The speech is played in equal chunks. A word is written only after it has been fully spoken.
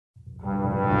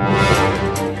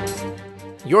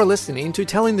You're listening to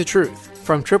Telling the Truth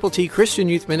from Triple T Christian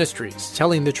Youth Ministries,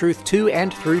 telling the truth to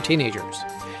and through teenagers.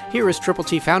 Here is Triple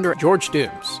T founder George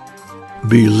Dooms.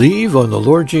 Believe on the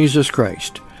Lord Jesus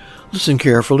Christ. Listen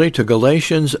carefully to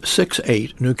Galatians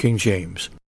 6:8, New King James.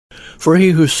 For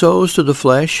he who sows to the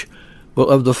flesh will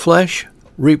of the flesh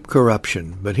reap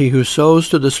corruption, but he who sows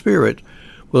to the Spirit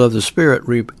will of the Spirit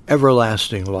reap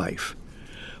everlasting life.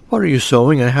 What are you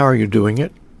sowing and how are you doing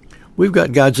it? We've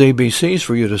got God's ABCs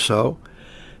for you to sow.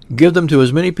 Give them to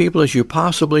as many people as you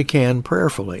possibly can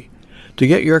prayerfully. To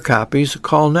get your copies,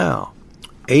 call now.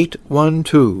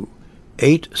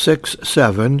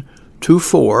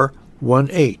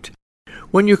 812-867-2418.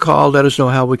 When you call, let us know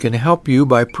how we can help you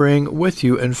by praying with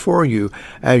you and for you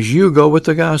as you go with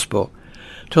the gospel.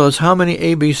 Tell us how many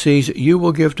ABCs you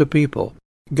will give to people.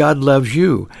 God loves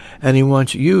you, and He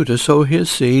wants you to sow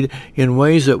His seed in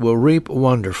ways that will reap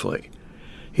wonderfully.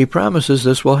 He promises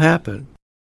this will happen.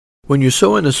 When you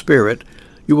sow in the Spirit,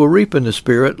 you will reap in the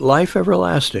Spirit life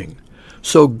everlasting.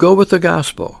 So go with the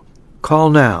gospel. Call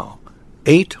now,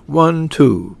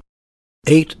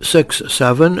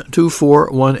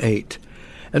 812-867-2418.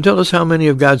 And tell us how many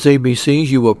of God's ABCs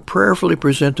you will prayerfully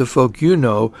present to folk you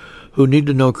know who need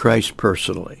to know Christ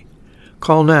personally.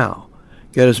 Call now.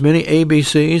 Get as many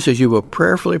ABCs as you will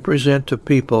prayerfully present to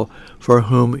people for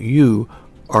whom you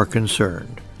are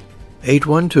concerned.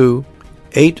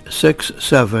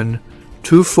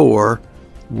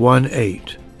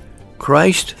 812-867-2418.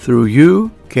 Christ through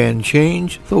you can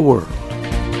change the world.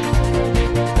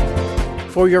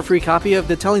 For your free copy of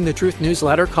the Telling the Truth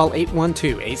newsletter, call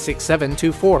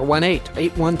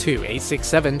 812-867-2418,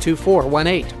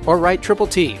 812-867-2418, or write Triple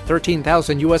T,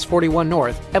 13,000 U.S. 41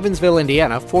 North, Evansville,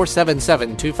 Indiana,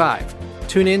 47725.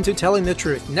 Tune in to Telling the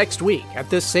Truth next week at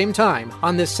this same time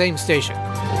on this same station.